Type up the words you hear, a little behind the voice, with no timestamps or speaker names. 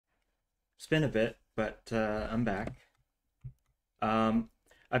It's been a bit, but I'm back. Um,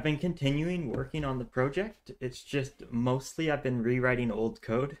 I've been continuing working on the project. It's just mostly I've been rewriting old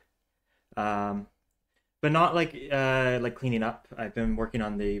code, um, but not like cleaning up. I've been working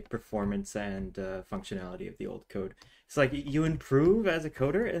on the performance and functionality of the old code. It's like you improve as a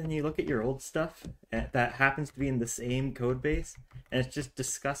coder, and then you look at your old stuff that happens to be in the same code base, and it's just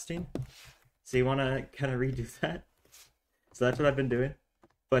disgusting. So you want to kind of redo that. So that's what I've been doing.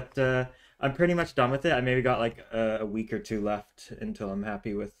 But I'm pretty much done with it. I maybe got like a week or two left until I'm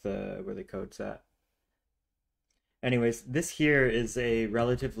happy with where the code's at. Anyways, this here is a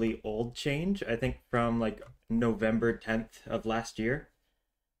relatively old change, I think from like November 10th of last year.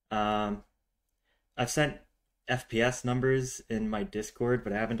 Um, I've sent FPS numbers in my Discord,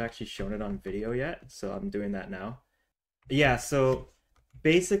 but I haven't actually shown it on video yet, so I'm doing that now. Yeah, so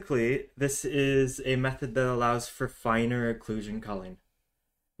basically, this is a method that allows for finer occlusion culling,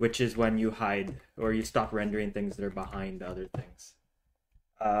 which is when you hide or you stop rendering things that are behind other things.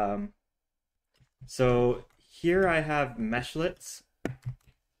 Um, so here I have meshlets,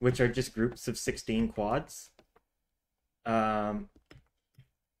 which are just groups of 16 quads. Um,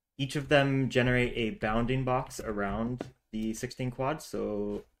 each of them generate a bounding box around the 16 quads.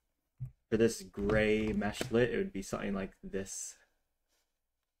 So for this gray meshlet, it would be something like this,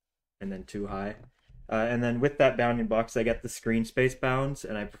 and then too high. And then with that bounding box, I get the screen space bounds,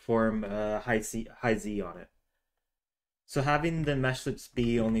 and I perform high Z on it. So having the meshlets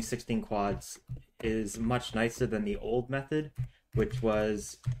be only 16 quads is much nicer than the old method, which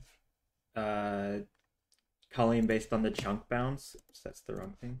was uh, culling based on the chunk bounds. So that's the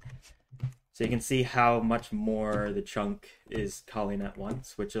wrong thing. So you can see how much more the chunk is culling at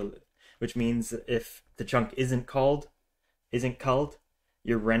once, which means if the chunk isn't culled,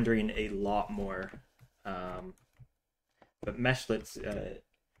 you're rendering a lot more. But meshlets,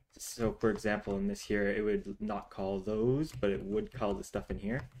 so for example, in this here, it would not call those, but it would call the stuff in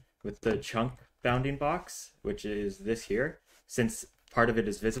here. With the chunk bounding box, which is this here, since part of it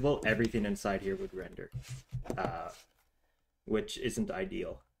is visible, everything inside here would render, which isn't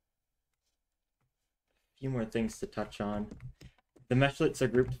ideal. A few more things to touch on. The meshlets are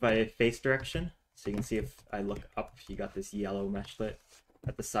grouped by face direction. So you can see if I look up, you got this yellow meshlet.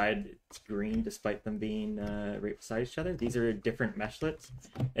 At the side, it's green despite them being right beside each other. These are different meshlets.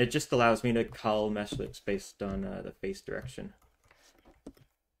 It just allows me to cull meshlets based on the face direction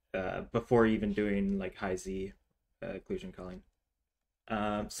before even doing like high Z occlusion culling.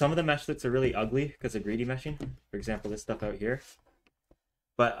 Some of the meshlets are really ugly because of greedy meshing. For example, this stuff out here.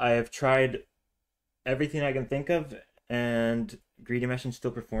 But I have tried everything I can think of, and greedy meshing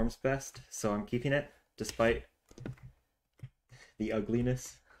still performs best, so I'm keeping it despite the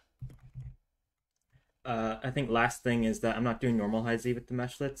ugliness. I think last thing is that I'm not doing normal high Z with the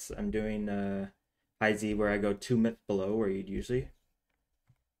meshlets. I'm doing high Z where I go 2 emit below where you'd usually.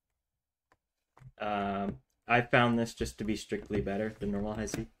 I found this just to be strictly better than normal high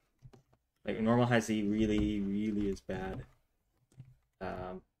Z. Like normal high Z really, really is bad.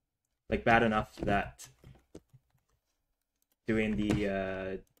 Like bad enough that doing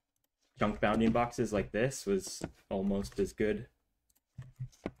the chunk bounding boxes like this was almost as good.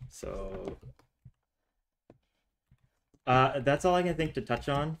 So that's all I can think to touch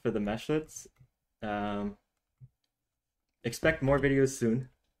on for the meshlets. Expect more videos soon,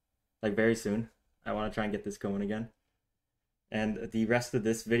 like very soon. I want to try and get this going again. And the rest of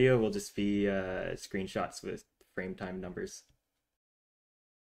this video will just be screenshots with frame time numbers.